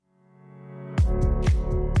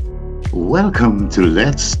Welcome to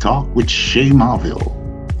Let's Talk with Shay Marville.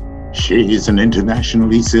 Shay is an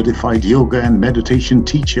internationally certified yoga and meditation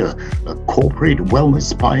teacher, a corporate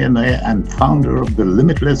wellness pioneer, and founder of the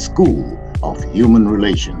Limitless School of Human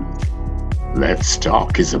Relations. Let's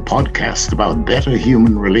Talk is a podcast about better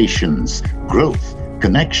human relations, growth,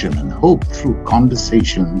 connection, and hope through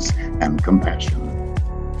conversations and compassion.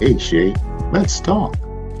 Hey, Shay, let's talk.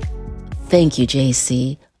 Thank you,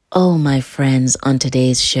 JC. Oh, my friends, on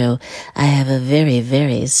today's show, I have a very,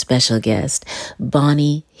 very special guest,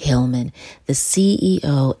 Bonnie Hillman, the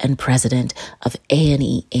CEO and president of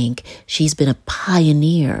A&E Inc. She's been a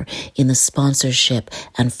pioneer in the sponsorship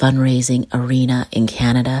and fundraising arena in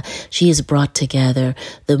Canada. She has brought together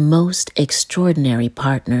the most extraordinary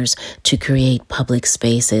partners to create public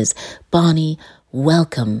spaces. Bonnie,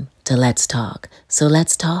 welcome to Let's Talk. So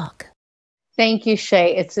let's talk. Thank you,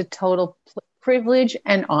 Shay. It's a total privilege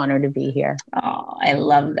and honor to be here. Oh, I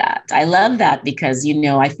love that. I love that because,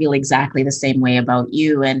 I feel exactly the same way about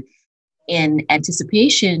you. And in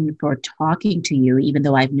anticipation for talking to you, even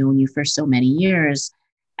though I've known you for so many years,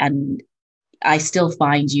 and I still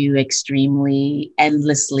find you extremely,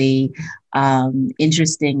 endlessly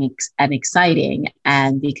interesting and exciting.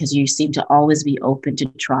 And because you seem to always be open to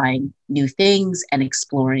trying new things and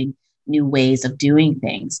exploring new ways of doing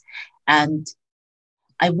things. And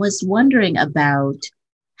I was wondering about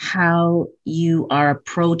how you are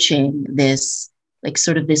approaching this,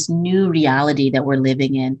 this new reality that we're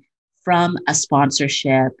living in from a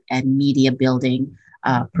sponsorship and media building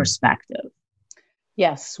perspective.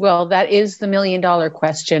 Yes, well, that is the $1 million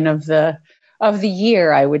question of the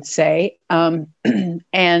year, I would say, and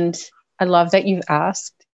I love that you've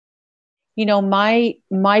asked. My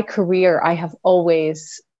career, I have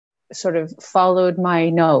always sort of followed my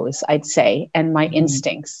nose, I'd say, and my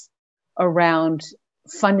instincts around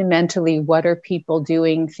fundamentally what are people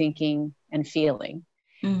doing, thinking, and feeling.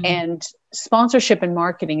 And sponsorship and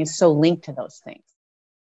marketing is so linked to those things.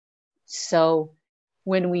 So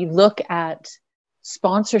when we look at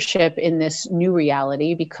sponsorship in this new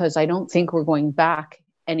reality, because I don't think we're going back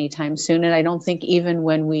anytime soon, and I don't think even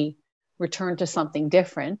when we return to something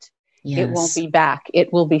different, It won't be back.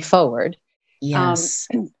 It will be forward. Yes.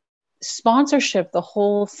 Sponsorship,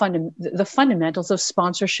 the fundamentals of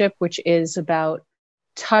sponsorship, which is about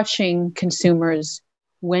touching consumers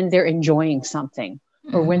when they're enjoying something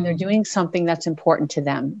or when they're doing something that's important to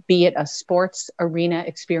them, be it a sports arena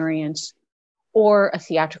experience or a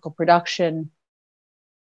theatrical production.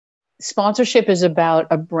 Sponsorship is about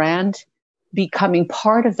a brand becoming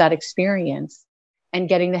part of that experience and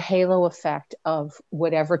getting the halo effect of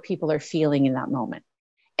whatever people are feeling in that moment.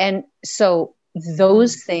 And so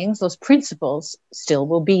those things, those principles still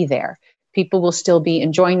will be there. People will still be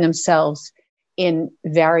enjoying themselves in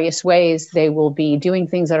various ways. They will be doing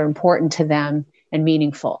things that are important to them and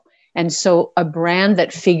meaningful. And so a brand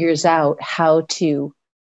that figures out how to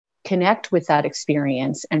connect with that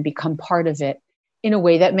experience and become part of it in a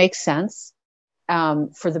way that makes sense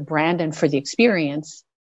for the brand and for the experience,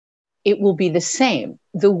 it will be the same.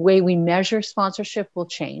 The way we measure sponsorship will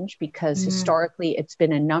change because historically it's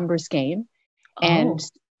been a numbers game. And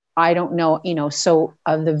I don't know, so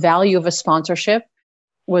the value of a sponsorship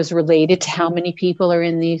was related to how many people are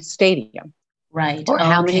in the stadium. Right. Or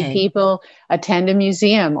how many people attend a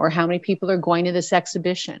museum or how many people are going to this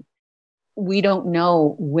exhibition. We don't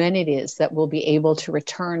know when it is that we'll be able to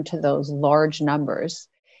return to those large numbers.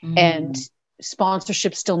 And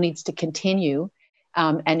sponsorship still needs to continue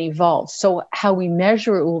and evolve. So how we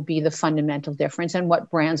measure it will be the fundamental difference, and what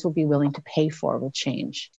brands will be willing to pay for will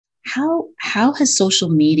change. How has social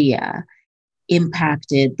media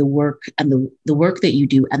impacted the work and the work that you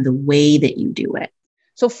do and the way that you do it?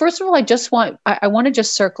 So first of all, I want to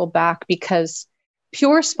just circle back because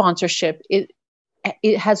pure sponsorship, it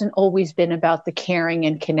hasn't always been about the caring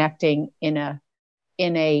and connecting in a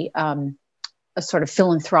sort of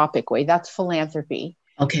philanthropic way. That's philanthropy.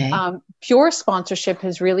 Okay. Pure sponsorship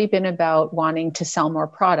has really been about wanting to sell more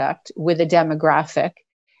product with a demographic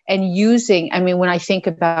and when I think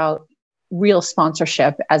about real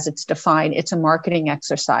sponsorship as it's defined, it's a marketing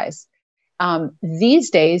exercise. These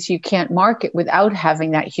days, you can't market without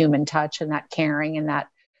having that human touch and that caring and that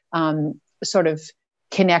sort of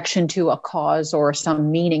connection to a cause or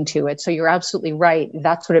some meaning to it. So you're absolutely right.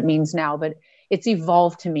 That's what it means now, but it's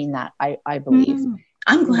evolved to mean that, I believe.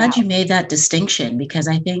 I'm glad you made that distinction because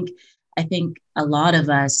I think a lot of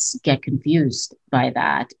us get confused by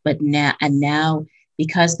that. But now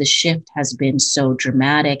because the shift has been so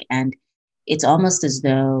dramatic, and it's almost as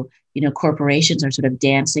though corporations are sort of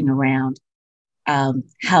dancing around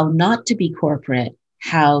how not to be corporate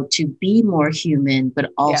how to be more human, but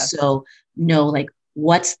Yes. also know like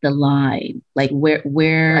what's the line, like where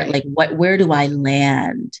Right. like where do I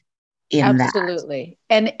land in that? Absolutely.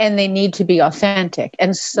 And they need to be authentic. And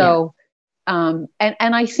Yeah. so and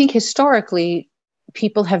I think historically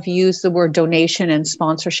people have used the word donation and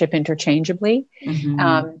sponsorship interchangeably. Hmm.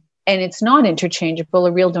 And it's not interchangeable.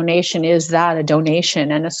 A real donation is that, a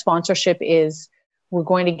donation, and a sponsorship is we're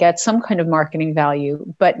going to get some kind of marketing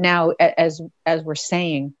value. But now, as we're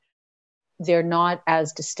saying, they're not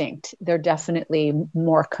as distinct. They're definitely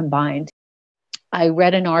more combined. I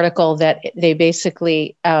read an article that they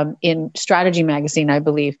basically, in Strategy Magazine, I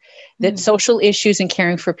believe, that Mm. social issues and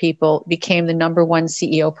caring for people became the number one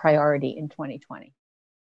CEO priority in 2020,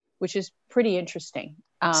 which is pretty interesting.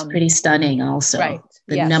 It's pretty stunning Right. also. Yes.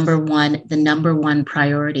 The number one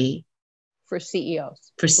priority For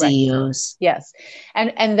CEOs. for Right. CEOs. Yes.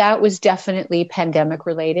 And that was definitely pandemic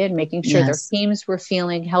related, making sure their Yes. teams were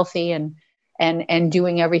feeling healthy and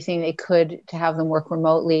doing everything they could to have them work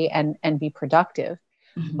remotely and be productive.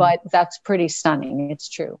 Hmm. But that's pretty stunning. It's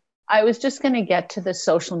true. I was just going to get to the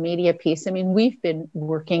social media piece. I mean, we've been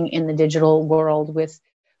working in the digital world with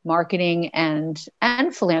marketing and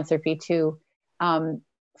philanthropy too,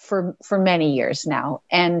 for many years now,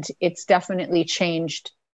 and it's definitely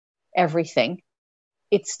changed everything.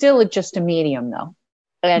 It's still just a medium, though,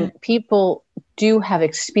 and people do have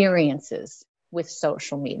experiences with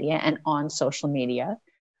social media and on social media.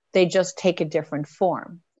 They just take a different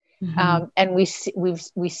form. Hmm. And we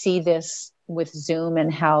see this with Zoom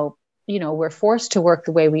and how, we're forced to work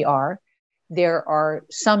the way we are. There are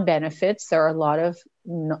some benefits. There are a lot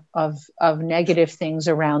of negative things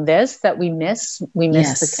around this that we miss. We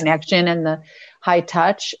miss the Yes. connection and the high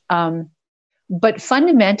touch. But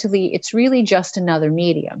fundamentally, it's really just another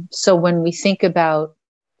medium. So when we think about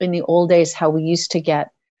in the old days how we used to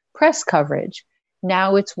get press coverage,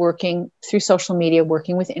 now it's working through social media,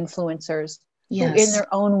 working with influencers who in Yes.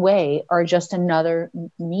 their own way are just another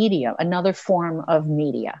media, another form of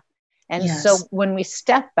media. And so Yes. when we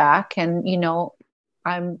step back and,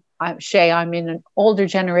 I'm Shay, I'm in an older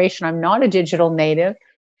generation. I'm not a digital native.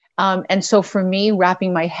 And so for me,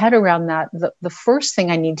 wrapping my head around that, the first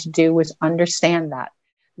thing I need to do was understand that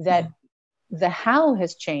the how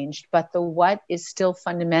has changed, but the what is still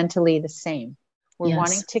fundamentally the same. We're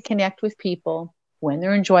wanting Yes. to connect with people when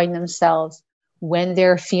they're enjoying themselves, when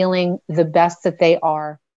they're feeling the best that they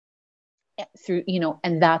are through,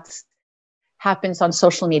 and that's happens on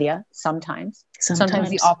social media sometimes.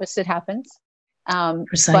 Sometimes the Sometimes. opposite happens. But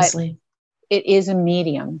Precisely. it is a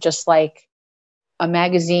medium, just like a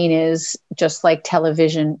magazine is, just like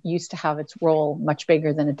television used to have its role much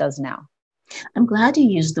bigger than it does now. I'm glad you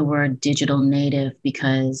used the word digital native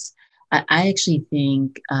because I actually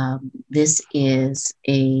think this is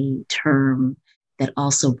a term that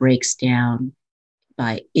also breaks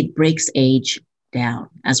age down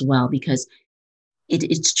as well because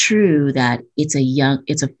it's true that it's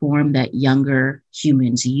a form that younger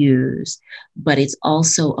humans use, but it's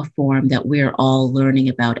also a form that we're all learning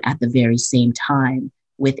about at the very same time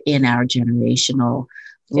within our generational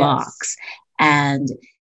Yes. blocks. And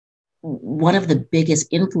one of the biggest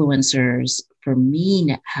influencers for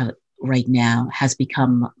me right now has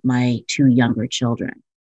become my two younger children.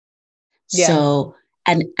 Yes. So,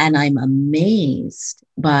 and I'm amazed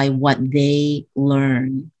by what they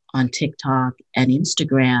learn on TikTok and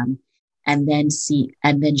Instagram, and then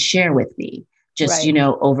share with me, just Right.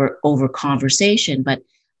 over conversation. But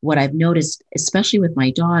what I've noticed, especially with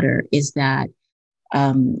my daughter, is that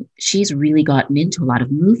she's really gotten into a lot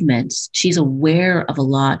of movements. She's aware of a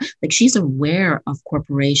lot, like she's aware of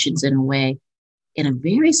corporations in a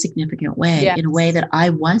very significant way, in a way Yes. that I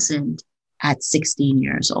wasn't at 16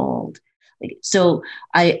 years old. So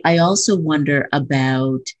I also wonder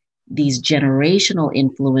about these generational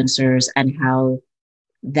influencers and how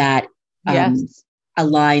that Yes.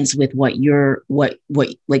 aligns with what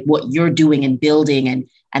you're doing and building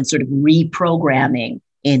and sort of reprogramming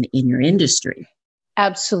in your industry.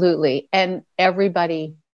 Absolutely. And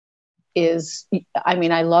everybody is, I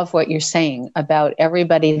mean, I love what you're saying about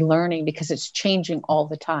everybody learning because it's changing all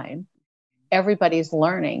the time. Everybody's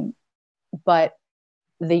learning, but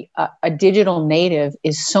a digital native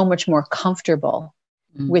is so much more comfortable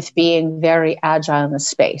Mm. with being very agile in the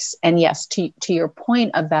space. And yes, to your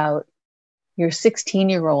point about your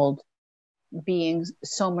 16-year-old being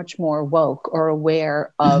so much more woke or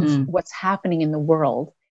aware of Mm-hmm. what's happening in the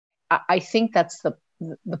world, I think that's the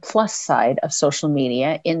plus side of social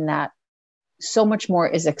media, in that so much more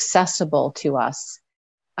is accessible to us,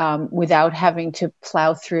 without having to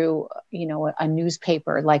plow through, a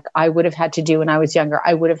newspaper like I would have had to do when I was younger.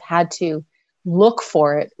 I would have had to look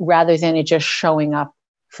for it rather than it just showing up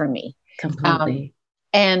for me. Completely.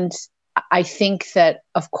 And I think that,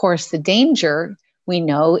 of course, the danger we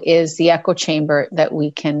know is the echo chamber that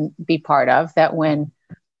we can be part of, that when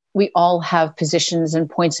we all have positions and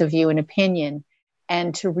points of view and opinion,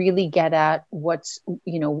 and to really get at what's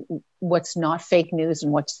not fake news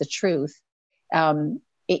and what's the truth,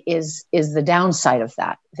 is the downside of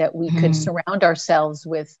that we could surround ourselves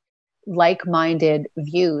with like-minded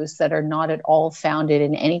views that are not at all founded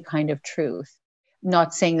in any kind of truth.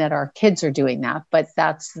 Not saying that our kids are doing that, but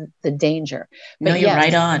that's the danger. But no, you're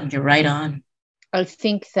right on. You're right on. I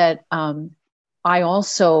think that I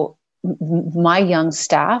also, my young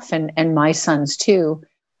staff and my sons too,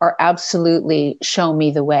 are absolutely show me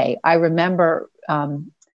the way. I remember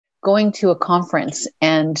going to a conference,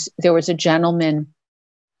 and there was a gentleman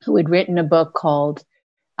who had written a book called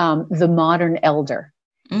The Modern Elder.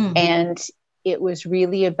 And it was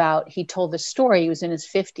really about, he told the story, he was in his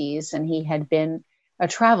 50s and he had run a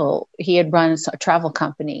travel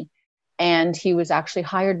company, and he was actually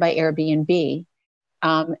hired by Airbnb,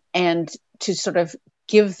 and to sort of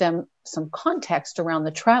give them some context around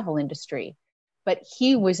the travel industry. But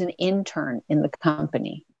he was an intern in the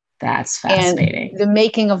company. That's fascinating. And the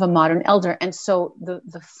making of a modern elder. And so the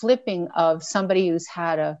flipping of somebody who's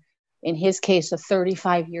had in his case, a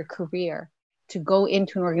 35-year career to go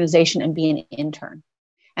into an organization and be an intern.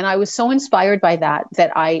 And I was so inspired by that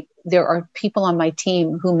there are people on my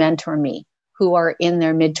team who mentor me, who are in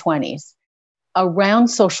their mid-20s, around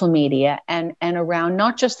social media and around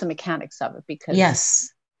not just the mechanics of it,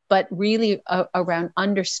 but really around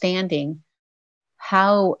understanding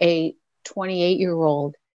how a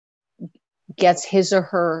 28-year-old gets his or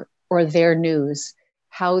her or their news,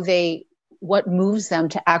 what moves them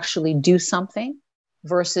to actually do something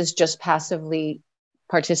versus just passively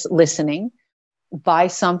listening, buy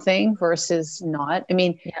something versus not. I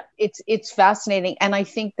mean, it's fascinating. And I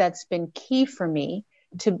think that's been key for me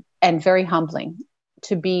and very humbling,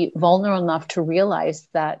 to be vulnerable enough to realize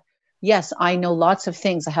that, yes, I know lots of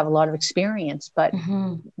things. I have a lot of experience, but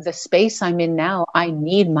the space I'm in now, I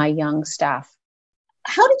need my young staff.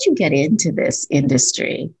 How did you get into this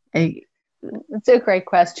industry? It's a great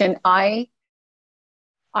question. I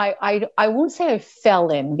won't say I fell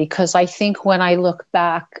in, because I think when I look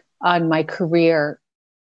back on my career,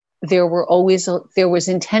 there was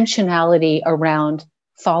intentionality around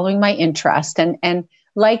following my interest. And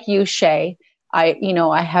like you, Shay,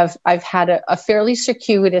 I've had a fairly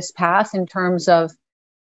circuitous path in terms of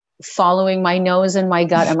following my nose and my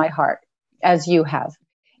gut and my heart, as you have.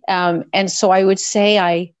 And so I would say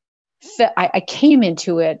I came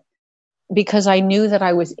into it because I knew that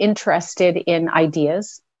I was interested in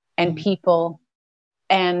ideas and people,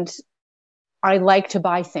 and I liked to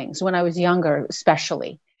buy things when I was younger,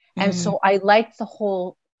 especially. And so I liked the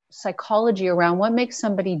whole psychology around what makes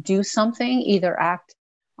somebody do something, either act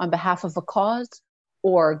on behalf of a cause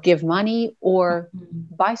or give money or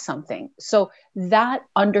buy something. So that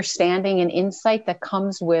understanding and insight that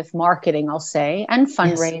comes with marketing, I'll say, and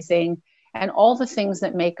fundraising, and all the things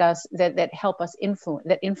that make us, that help us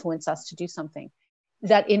influence us to do something,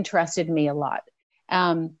 that interested me a lot.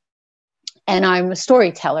 And I'm a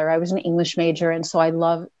storyteller. I was an English major. And so I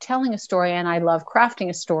love telling a story, and I love crafting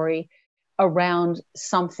a story around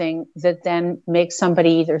something that then makes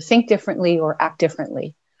somebody either think differently or act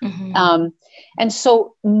differently. And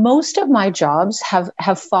so most of my jobs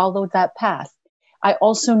have followed that path. I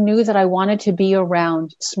also knew that I wanted to be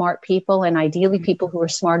around smart people, and ideally people who are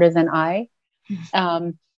smarter than I,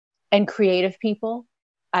 and creative people.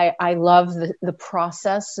 I love the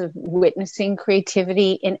process of witnessing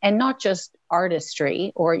creativity and not just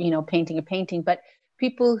artistry or, painting a painting, but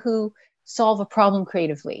people who solve a problem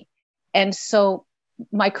creatively. And so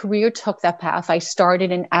my career took that path. I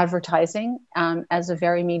started in advertising as a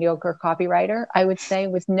very mediocre copywriter, I would say,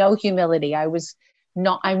 with no humility.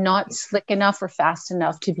 I'm not slick enough or fast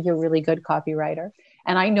enough to be a really good copywriter.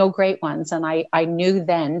 And I know great ones, and I knew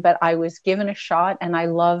then, but I was given a shot, and I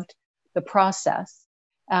loved the process.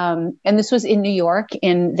 And this was in New York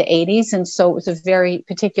in the 80s. And so it was a very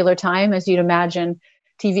particular time, as you'd imagine.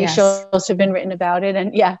 TV shows have been written about it.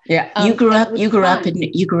 And you grew up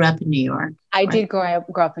in New York. I did grow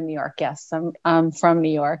up in New York. Yes. I'm from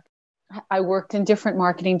New York. I worked in different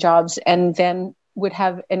marketing jobs, and then would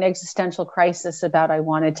have an existential crisis about I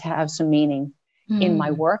wanted to have some meaning in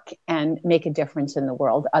my work and make a difference in the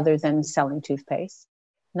world other than selling toothpaste,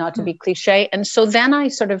 not to be cliche. And so then I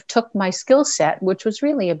sort of took my skill set, which was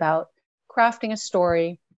really about crafting a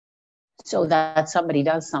story so that somebody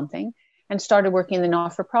does something, and started working in the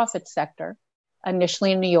not-for-profit sector.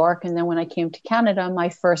 initially in New York. And then when I came to Canada, my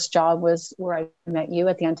first job was where I met you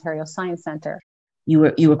at the Ontario Science Center. You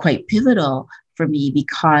were quite pivotal for me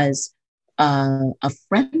because of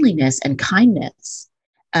friendliness and kindness.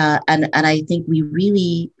 And I think we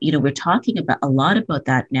really, we're talking about a lot about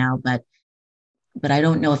that now, but I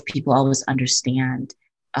don't know if people always understand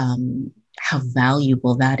how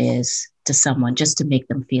valuable that is to someone, just to make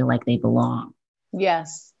them feel like they belong.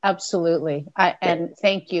 Yes, absolutely. And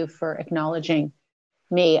thank you for acknowledging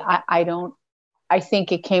me. I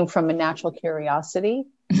think it came from a natural curiosity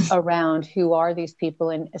around who are these people,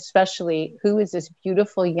 and especially who is this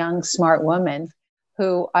beautiful, young, smart woman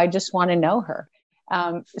who I just want to know her.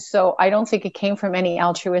 So I don't think it came from any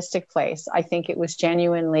altruistic place. I think it was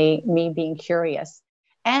genuinely me being curious.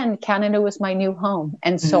 And Canada was my new home.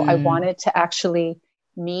 And so I wanted to actually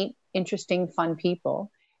meet interesting, fun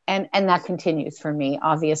people. And that continues for me.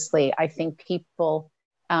 Obviously, I think people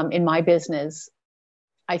in my business,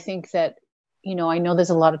 I think that, I know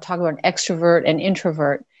there's a lot of talk about an extrovert and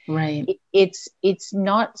introvert. Right. It's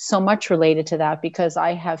not so much related to that, because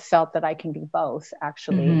I have felt that I can be both,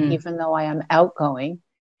 actually, even though I am outgoing.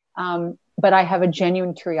 But I have a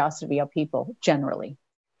genuine curiosity of people generally.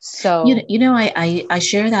 So, I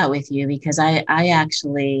share that with you because I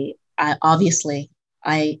obviously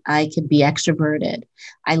can be extroverted.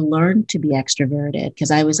 I learned to be extroverted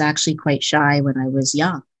because I was actually quite shy when I was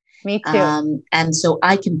young. Me too. And so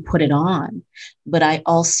I can put it on, but I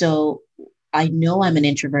know I'm an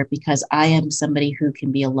introvert because I am somebody who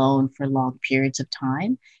can be alone for long periods of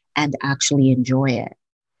time and actually enjoy it.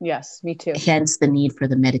 Yes, me too. Hence the need for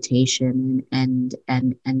the meditation and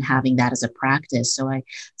having that as a practice. So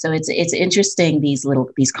it's interesting,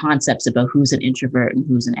 these concepts about who's an introvert and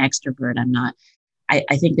who's an extrovert.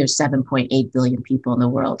 I think there's 7.8 billion people in the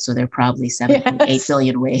world, so there are probably 7.8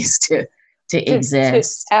 billion ways to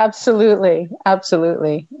exist. Absolutely.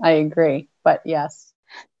 I agree. But yes.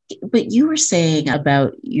 But you were saying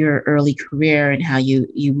about your early career and how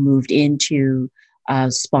you moved into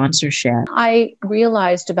sponsorship. I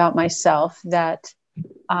realized about myself that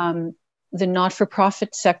the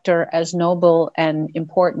not-for-profit sector, as noble and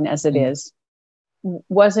important as it is,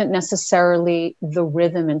 wasn't necessarily the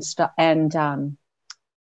rhythm and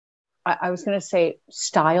I was going to say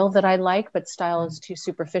style that I like, but style is too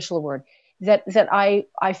superficial a word. That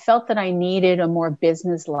I felt that I needed a more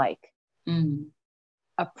business-like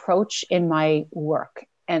approach in my work.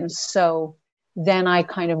 And so then I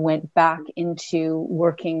kind of went back into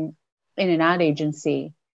working in an ad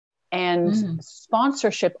agency, and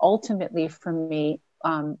sponsorship ultimately for me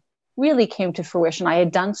really came to fruition. I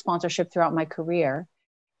had done sponsorship throughout my career,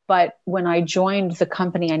 but when I joined the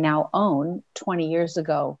company I now own 20 years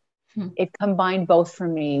ago, it combined both for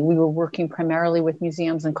me. We were working primarily with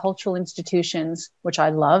museums and cultural institutions, which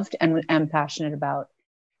I loved and am passionate about.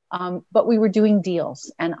 But we were doing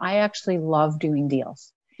deals, and I actually love doing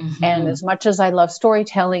deals. And as much as I love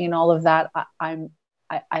storytelling and all of that,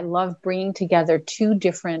 I love bringing together two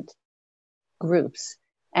different groups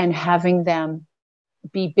and having them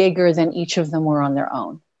be bigger than each of them were on their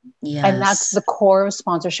own. Yes. And that's the core of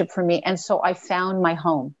sponsorship for me. And so I found my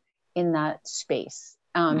home in that space.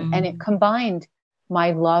 And it combined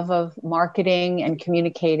my love of marketing and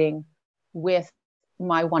communicating with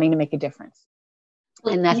my wanting to make a difference.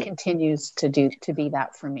 And that continues to be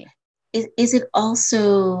that for me. Is it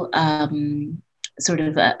also sort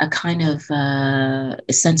of a kind of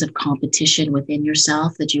a sense of competition within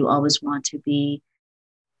yourself that you always want to be,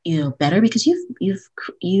 better? Because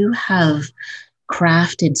you have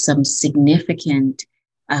crafted some significant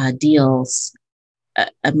deals.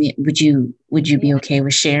 I mean, would you be okay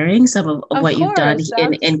with sharing some of what you've done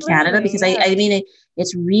in Canada? Because I mean,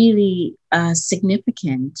 it's really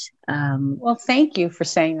significant. Well, thank you for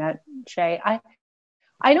saying that, Shay.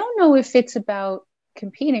 I don't know if it's about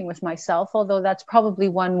competing with myself, although that's probably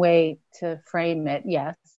one way to frame it.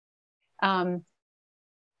 Yes. And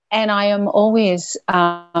I am always,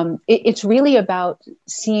 it's really about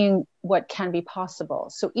seeing what can be possible.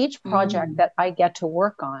 So each project that I get to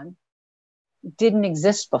work on didn't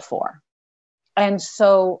exist before. And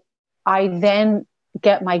so I then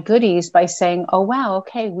get my goodies by saying, oh, wow,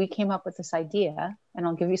 okay, we came up with this idea. And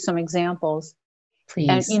I'll give you some examples.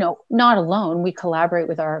 Please. And, not alone, we collaborate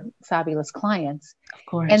with our fabulous clients. Of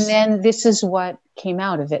course. And then this is what came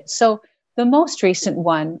out of it. So the most recent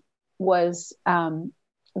one was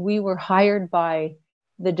we were hired by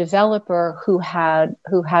the developer who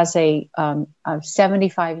has a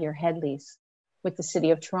 75-year head lease with the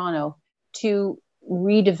city of Toronto to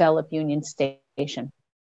redevelop Union Station,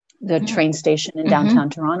 the train station in downtown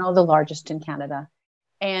Toronto, the largest in Canada.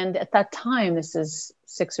 And at that time, this is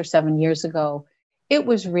 6 or 7 years ago, it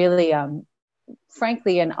was really,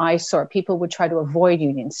 frankly, an eyesore. People would try to avoid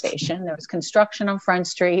Union Station. There was construction on Front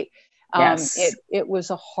Street. Yes. It was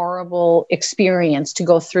a horrible experience to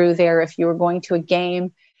go through there. If you were going to a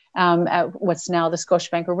game at what's now the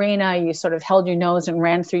Scotiabank Arena, you sort of held your nose and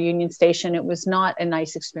ran through Union Station. It was not a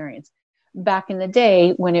nice experience. Back in the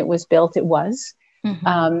day when it was built, it was.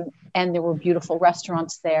 Mm-hmm. And there were beautiful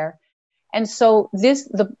restaurants there. And so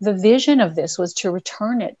the vision of this was to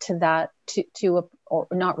return it to that, or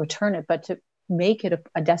not return it, but to make it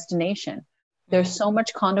a destination. There's so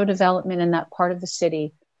much condo development in that part of the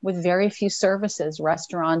city with very few services,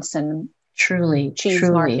 rrestaurants and cheese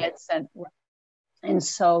markets. And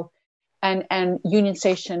so, and Union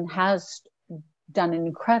Station has done an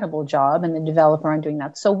incredible job, and the developer on doing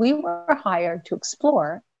that. So we were hired to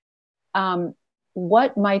explore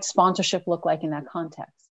what might sponsorship look like in that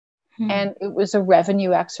context. And it was a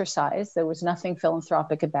revenue exercise. There was nothing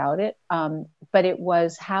philanthropic about it. But it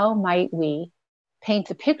was, how might we paint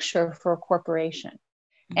the picture for a corporation?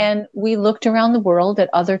 And we looked around the world at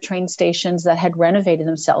other train stations that had renovated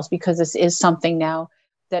themselves, because this is something now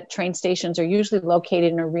that train stations are usually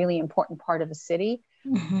located in a really important part of a city.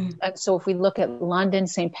 Mm-hmm. And so if we look at London,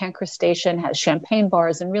 St. Pancras Station has champagne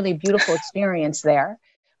bars and really beautiful experience there.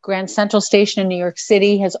 Grand Central Station in New York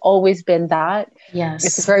City has always been that. Yes.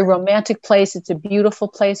 It's a very romantic place. It's a beautiful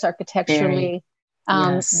place architecturally.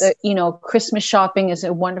 Yes. Christmas shopping is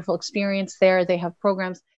a wonderful experience there. They have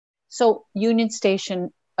programs. So Union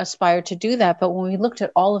Station aspired to do that. But when we looked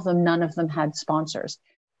at all of them, none of them had sponsors.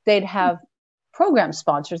 They'd have program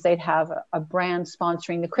sponsors. They'd have a brand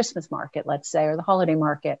sponsoring the Christmas market, let's say, or the holiday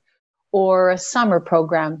market, or a summer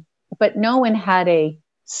program. But no one had a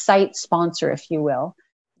site sponsor, if you will.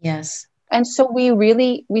 Yes. And so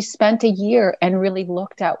we spent a year and really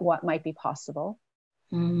looked at what might be possible,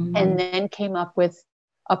 and then came up with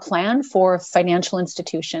a plan for financial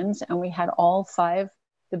institutions. And we had all the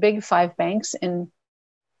big 5 banks in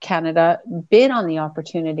Canada bid on the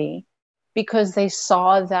opportunity, because they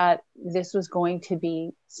saw that this was going to be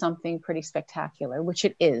something pretty spectacular, which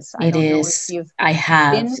it is. I don't know if you've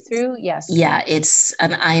been through. Yes. Yeah,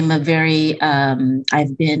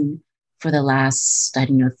 I've been for the last,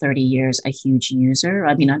 30 years, a huge user.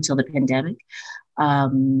 I mean, until the pandemic,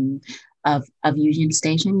 of Union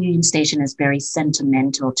Station. Union Station is very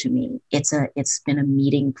sentimental to me. It's been a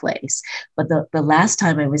meeting place. But the last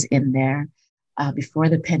time I was in there, before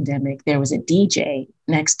the pandemic, there was a DJ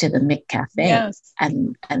next to the Mick Cafe. Yes.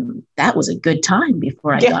 And that was a good time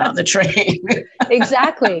before I got on the train.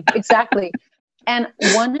 Exactly. And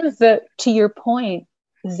to your point,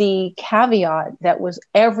 the caveat that was,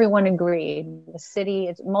 everyone agreed, the city,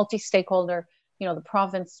 it's multi-stakeholder, the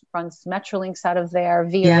province runs Metrolinx out of there,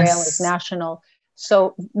 Via Rail is national.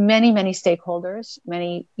 So many, many stakeholders,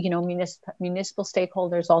 many, municipal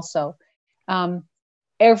stakeholders also.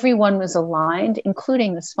 Everyone was aligned,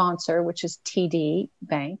 including the sponsor, which is TD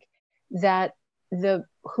Bank, that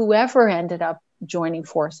whoever ended up joining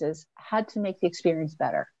forces had to make the experience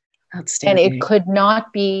better. Outstanding. And it could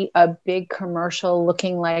not be a big commercial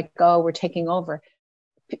looking like, oh, we're taking over.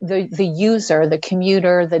 The user, the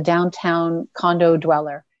commuter, the downtown condo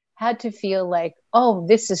dweller had to feel like, oh,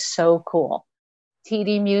 this is so cool.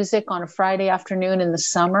 TD music on a Friday afternoon in the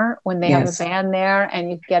summer when they have a band there,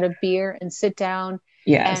 and you get a beer and sit down.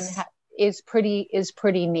 Yes. And is pretty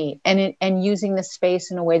neat. And using the space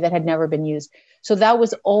in a way that had never been used. So that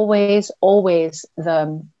was always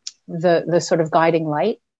the sort of guiding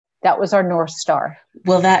light. That was our North Star.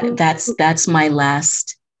 Well, that's my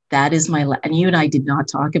last. That is my and you and I did not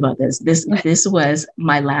talk about this. This was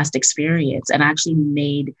my last experience, and actually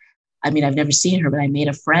made. I mean, I've never seen her, but I made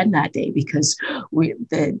a friend that day because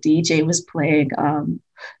the DJ was playing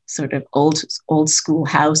sort of old school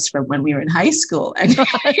house from when we were in high school, and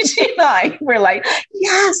she and I were like,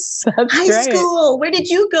 "Yes, that's high great. School. Where did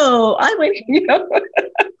you go?" I went,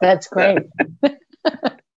 That's great.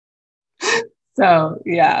 So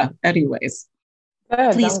yeah. Anyways,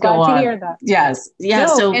 good. Please I'm go glad on. to hear that. Yes. Yeah.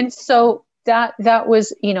 No, so that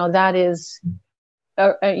was, that is,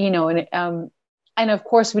 and of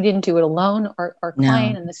course we didn't do it alone. Our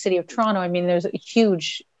client in the city of Toronto. I mean, there's a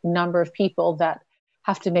huge number of people that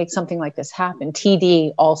have to make something like this happen.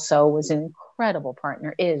 TD also was an incredible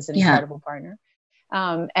partner, incredible partner,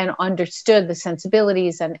 and understood the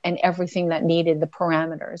sensibilities and everything that needed the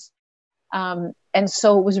parameters. And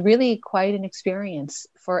so it was really quite an experience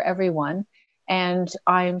for everyone. And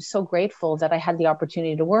I'm so grateful that I had the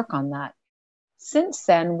opportunity to work on that. Since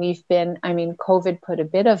then, COVID put a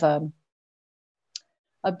bit of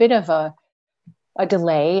a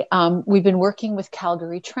delay. We've been working with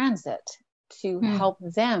Calgary Transit to help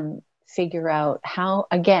them figure out how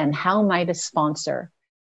might a sponsor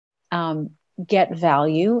get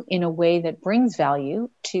value in a way that brings value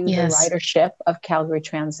to the ridership of Calgary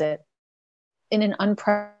Transit in an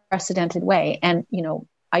unprecedented way. And,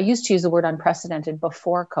 I used to use the word unprecedented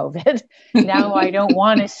before COVID. Now I don't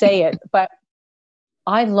want to say it, but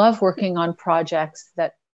I love working on projects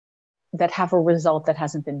that have a result that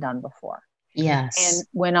hasn't been done before. Yes. And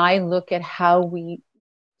when I look at how we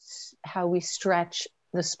stretch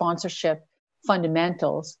the sponsorship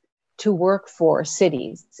fundamentals to work for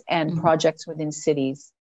cities and projects within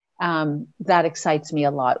cities, that excites me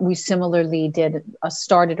a lot. We similarly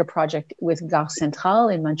started a project with Gare Centrale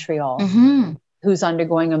in Montreal, who's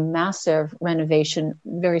undergoing a massive renovation,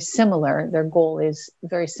 very similar. Their goal is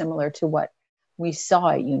very similar to what we saw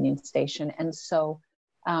at Union Station. And so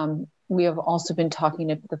we have also been talking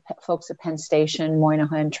to the folks at Penn Station,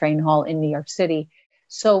 Moynihan Train Hall in New York City.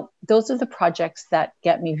 So those are the projects that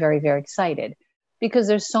get me very, very excited, because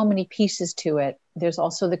there's so many pieces to it. There's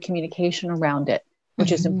also the communication around it,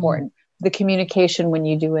 which is important. The communication when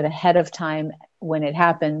you do it ahead of time, when it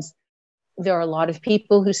happens. There are a lot of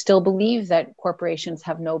people who still believe that corporations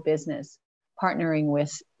have no business partnering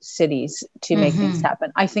with cities to make things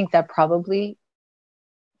happen. I think that probably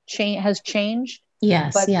has changed.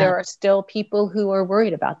 Yes, but there are still people who are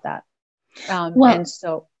worried about that. And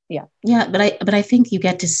so, but I think you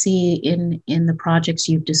get to see in the projects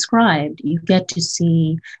you've described, you get to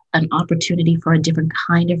see an opportunity for a different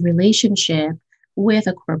kind of relationship with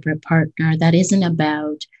a corporate partner that isn't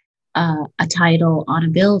about a title on a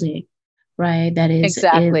building, right? That is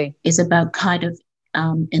exactly is about kind of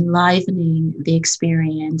enlivening the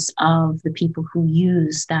experience of the people who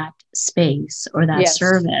use that space or that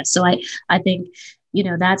service. So I think,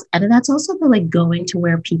 that's also the, like, going to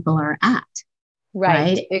where people are at.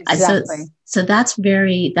 Right. Exactly. So that's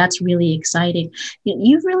really exciting.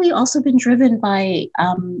 You've really also been driven by,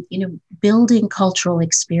 building cultural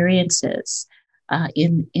experiences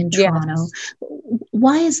in Toronto.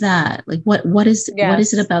 Why is that? Like, what is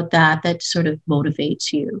it about that sort of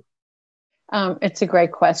motivates you? It's a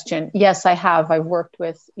great question. Yes, I have. I've worked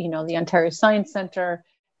with, the Ontario Science Centre,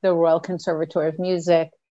 the Royal Conservatoire of Music.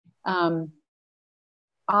 I'm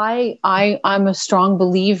a strong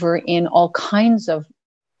believer in all kinds of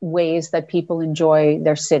ways that people enjoy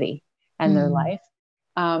their city and their life.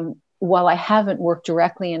 While I haven't worked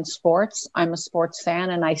directly in sports, I'm a sports fan,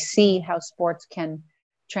 and I see how sports can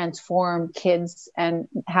transform kids and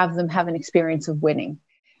have them have an experience of winning.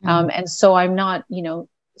 And so I'm not,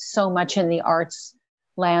 so much in the arts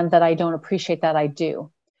land that I don't appreciate that I do.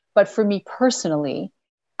 But for me personally,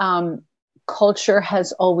 culture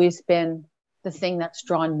has always been the thing that's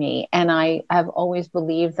drawn me. And I have always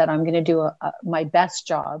believed that I'm going to do my best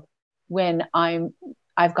job when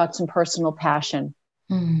I've got some personal passion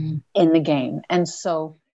in the game. And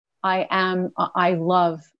so I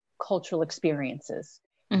love cultural experiences.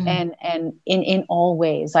 And in all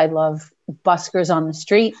ways, I love buskers on the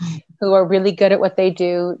street who are really good at what they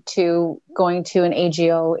do, to going to an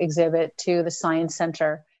AGO exhibit, to the Science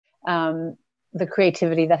Center, the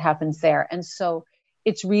creativity that happens there. And so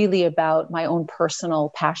it's really about my own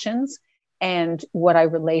personal passions and what I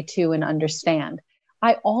relate to and understand.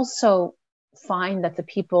 I also find that the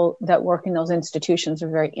people that work in those institutions are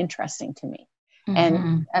very interesting to me.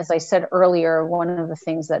 And as I said earlier, one of the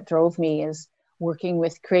things that drove me is working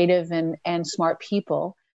with creative and smart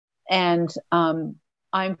people. And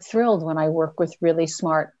I'm thrilled when I work with really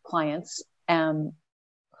smart clients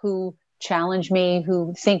who challenge me,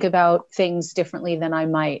 who think about things differently than I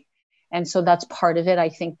might. And so that's part of it. I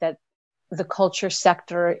think that the culture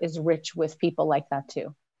sector is rich with people like that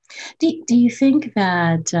too. Do you think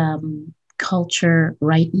that culture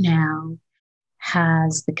right now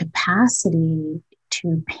has the capacity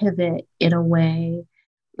to pivot in a way,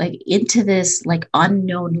 like, into this, like,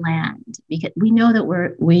 unknown land? Because we know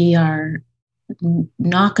that we are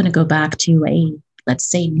not going to go back to a, let's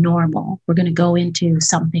say, normal. We're going to go into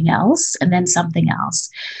something else and then something else.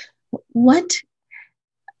 What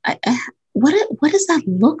does that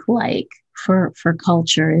look like for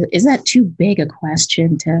culture? Is that too big a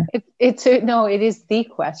question to? No, it is the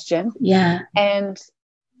question. Yeah. And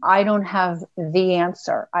I don't have the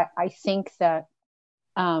answer. I think that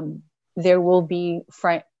there will be,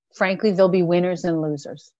 frankly, there'll be winners and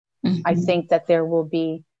losers. I think that there will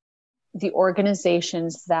be the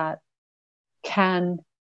organizations that can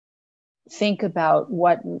think about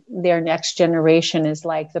what their next generation is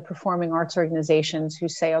like, the performing arts organizations who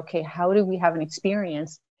say, okay, how do we have an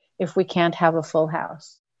experience if we can't have a full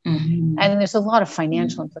house? And there's a lot of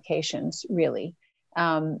financial implications, really.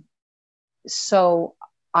 So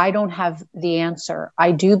I don't have the answer.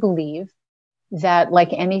 I do believe that,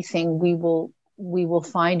 like anything, we will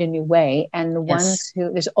find a new way. And the ones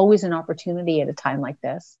who, there's always an opportunity at a time like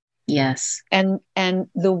this. Yes. And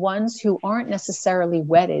the ones who aren't necessarily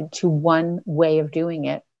wedded to one way of doing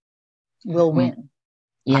it will win.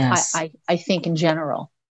 Yes. I think in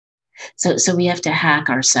general. So we have to hack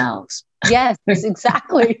ourselves. Yes,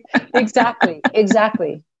 exactly.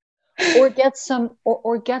 Exactly. Or get some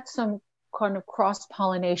kind of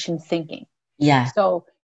cross-pollination thinking. Yeah. So,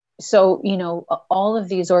 all of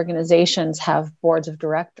these organizations have boards of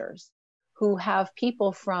directors who have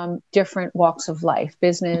people from different walks of life,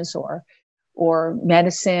 business or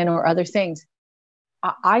medicine or other things.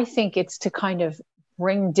 I think it's to kind of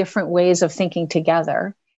bring different ways of thinking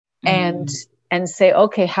together and say,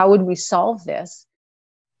 okay, how would we solve this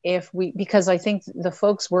because I think the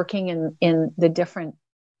folks working in the different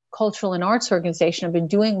cultural and arts organization have been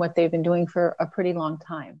doing what they've been doing for a pretty long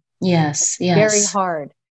time. Yes.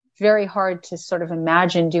 Very hard to sort of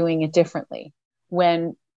imagine doing it differently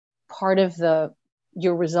when part of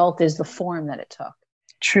your result is the form that it took.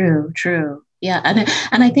 True. Yeah.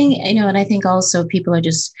 And I think, and I think also people are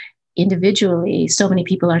just individually, so many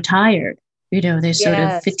people are tired, they're sort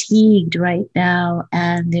of fatigued right now,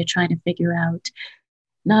 and they're trying to figure out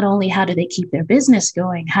not only how do they keep their business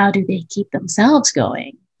going, how do they keep themselves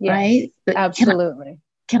going? Yes, right? But absolutely.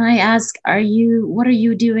 Can I ask, what are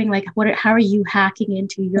you doing? Like, how are you hacking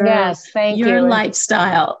into your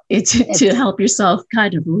lifestyle to help yourself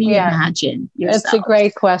kind of reimagine yourself? It's a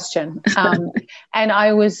great question. And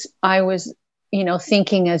I was,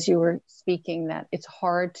 thinking as you were speaking that it's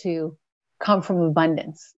hard to come from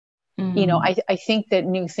abundance. I think that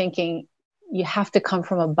new thinking, you have to come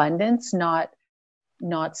from abundance, not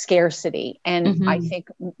scarcity. And I think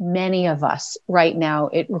many of us right now,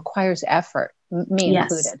 it requires effort, me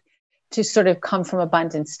included, to sort of come from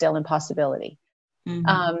abundance still in possibility.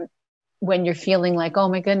 When you're feeling like, oh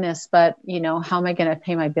my goodness, but how am I going to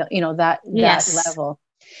pay my bill? That level.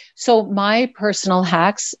 So my personal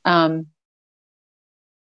hacks,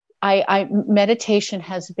 meditation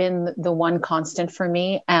has been the one constant for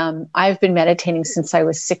me. I've been meditating since I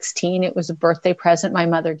was 16. It was a birthday present my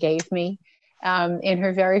mother gave me. In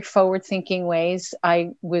her very forward-thinking ways,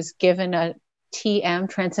 I was given a TM,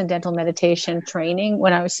 Transcendental Meditation training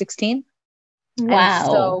when I was 16. Wow. And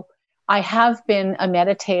so I have been a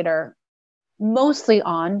meditator, mostly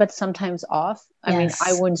on, but sometimes off. I mean,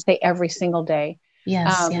 I wouldn't say every single day.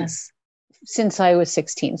 Yes. Since I was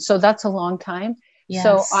 16. So that's a long time. Yes.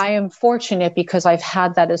 So I am fortunate because I've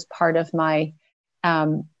had that as part of my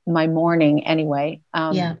my morning anyway.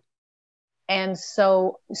 And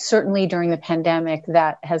so certainly during the pandemic,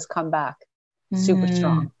 that has come back super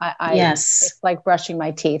strong. It's like brushing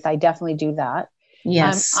my teeth. I definitely do that.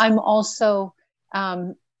 Yes. I'm also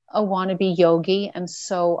a wannabe yogi. And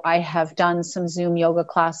so I have done some Zoom yoga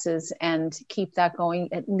classes and keep that going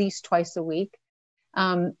at least twice a week.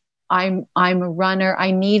 I'm a runner.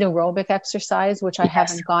 I need aerobic exercise, which I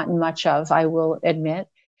haven't gotten much of, I will admit.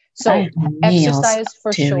 So exercise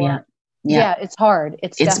for sure. Yeah, it's hard.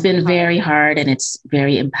 It's been very hard, and it's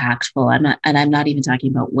very impactful. I'm not even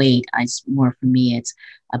talking about weight. It's more for me, it's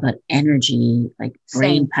about energy, like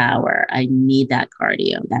brain power. I need that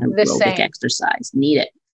cardio, that aerobic exercise. Need it.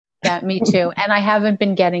 Yeah, me too. And I haven't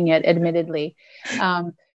been getting it, admittedly.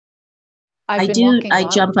 I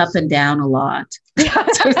jump up and down a lot.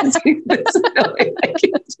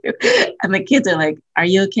 And the kids are like, "Are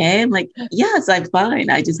you okay?" I'm like, "Yes, I'm fine.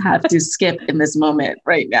 I just have to skip in this moment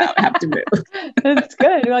right now. I have to move." That's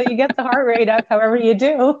good. Well, you get the heart rate up however you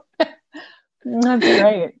do. That's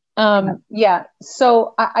great.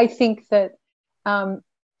 So I think that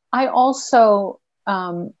I also,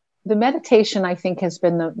 the meditation, I think, has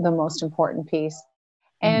been the most important piece.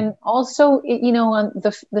 And also, on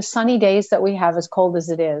the sunny days that we have, as cold as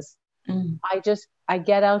it is, I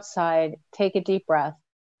get outside, take a deep breath,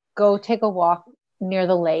 go take a walk near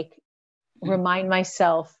the lake, remind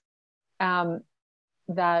myself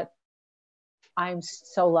that I'm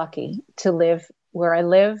so lucky to live where I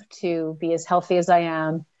live, to be as healthy as I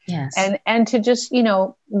am. Yes. And to just,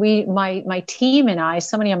 my team and I,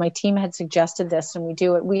 somebody on my team had suggested this, and we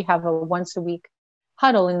do it. We have a once a week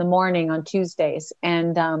huddle in the morning on Tuesdays.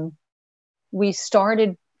 And we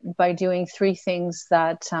started by doing 3 things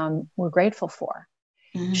that we're grateful for,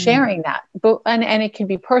 sharing that. And it can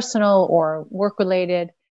be personal or work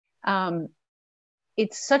related.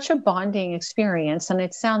 It's such a bonding experience, and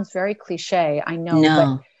it sounds very cliche, I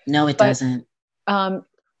know. No, it doesn't.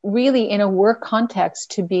 Really, in a work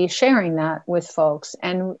context, to be sharing that with folks,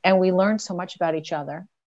 and we learn so much about each other.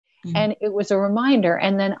 And it was a reminder.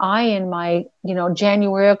 And then I, in my,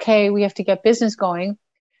 January, okay, we have to get business going,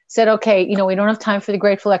 said, okay, we don't have time for the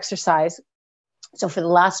grateful exercise. So for the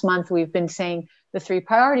last month, we've been saying the 3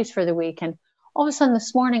 priorities for the week. And all of a sudden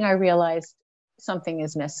this morning, I realized something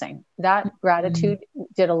is missing. That gratitude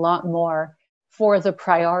did a lot more for the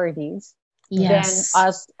priorities than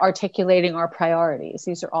us articulating our priorities.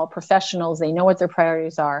 These are all professionals. They know what their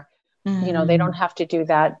priorities are. They don't have to do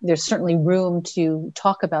that. There's certainly room to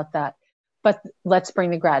talk about that, but let's bring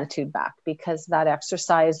the gratitude back, because that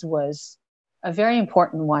exercise was a very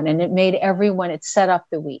important one, and it made everyone, it set up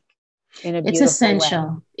the week in a beautiful way.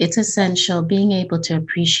 It's essential. Being able to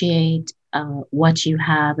appreciate what you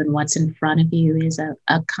have and what's in front of you is a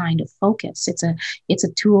kind of focus. It's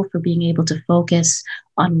a tool for being able to focus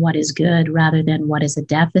on what is good rather than what is a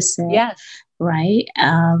deficit. Yes. Right.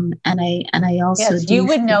 And I also you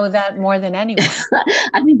would know that more than anyone.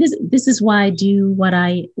 I mean, this is why I do what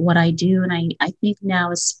I do. And I think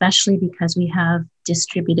now, especially because we have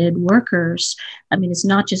distributed workers. I mean, it's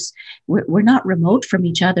not just, we're not remote from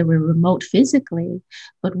each other. We're remote physically,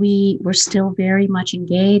 but we're still very much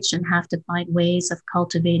engaged and have to find ways of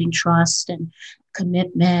cultivating trust and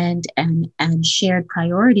commitment and shared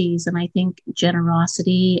priorities. And I think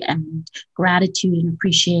generosity and gratitude and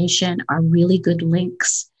appreciation are really good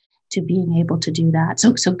links to being able to do that.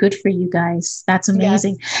 So good for you guys. That's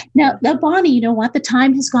amazing. Yes. Now, Bonnie, you know what? The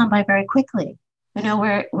time has gone by very quickly.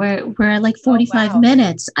 We're like 45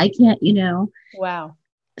 minutes. I can't, Wow.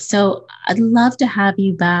 So I'd love to have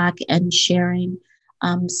you back and sharing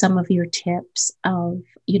some of your tips of,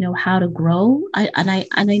 how to grow. I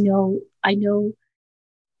know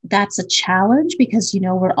that's a challenge because,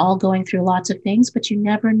 we're all going through lots of things, but you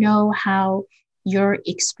never know how your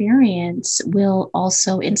experience will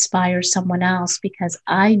also inspire someone else, because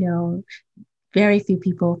I know very few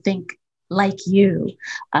people think like you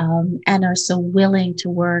and are so willing to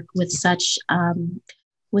work with such a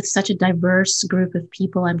diverse group of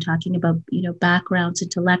people. I'm talking about, backgrounds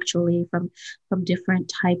intellectually from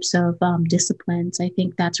different types of disciplines. I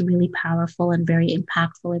think that's really powerful and very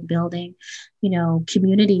impactful in building,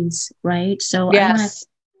 communities, right? So yes. I want to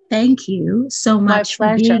thank you so much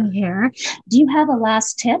for being here. Do you have a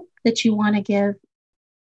last tip that you want to give?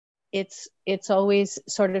 It's always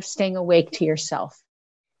sort of staying awake to yourself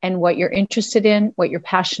and what you're interested in, what you're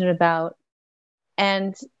passionate about,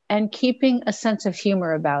 and keeping a sense of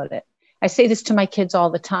humor about it. I say this to my kids all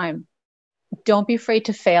the time. Don't be afraid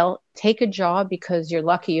to fail. Take a job because you're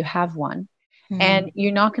lucky you have one. Mm-hmm. And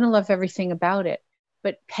you're not going to love everything about it,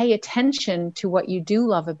 but pay attention to what you do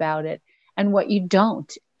love about it and what you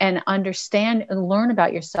don't, and understand and learn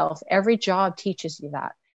about yourself. Every job teaches you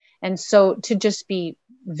that. And so to just be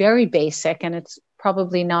very basic, and it's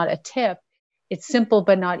probably not a tip, it's simple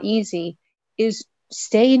but not easy, is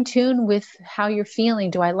stay in tune with how you're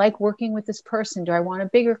feeling. Do I like working with this person? Do I want a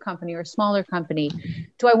bigger company or a smaller company?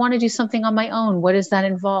 Do I want to do something on my own? What does that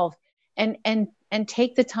involve? And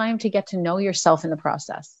take the time to get to know yourself in the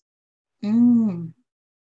process.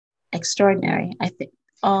 Extraordinary. I think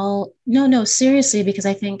no, seriously, because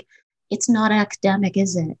I think it's not academic,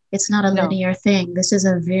 is it? It's not a linear thing. This is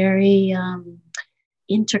a very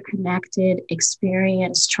interconnected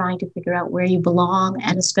experience, trying to figure out where you belong,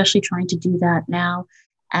 and especially trying to do that now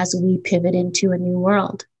as we pivot into a new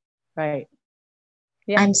world. Right.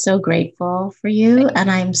 Yeah. I'm so grateful for you.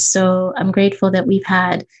 And I'm grateful that we've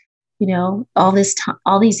had,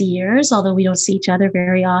 all these years, although we don't see each other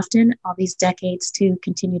very often, all these decades to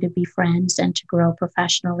continue to be friends and to grow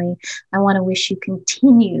professionally. I want to wish you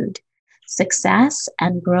continued success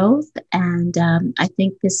and growth. And I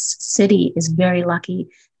think this city is very lucky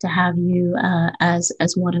to have you as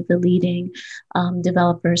one of the leading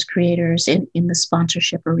developers, creators in the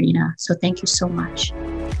sponsorship arena. So thank you so much.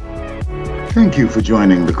 Thank you for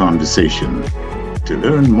joining the conversation. To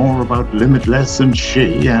learn more about Limitless and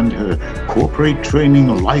Shay and her corporate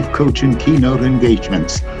training, life coaching, keynote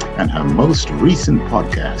engagements, and her most recent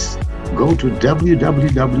podcast, go to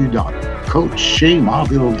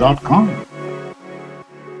www.coachshaymarville.com.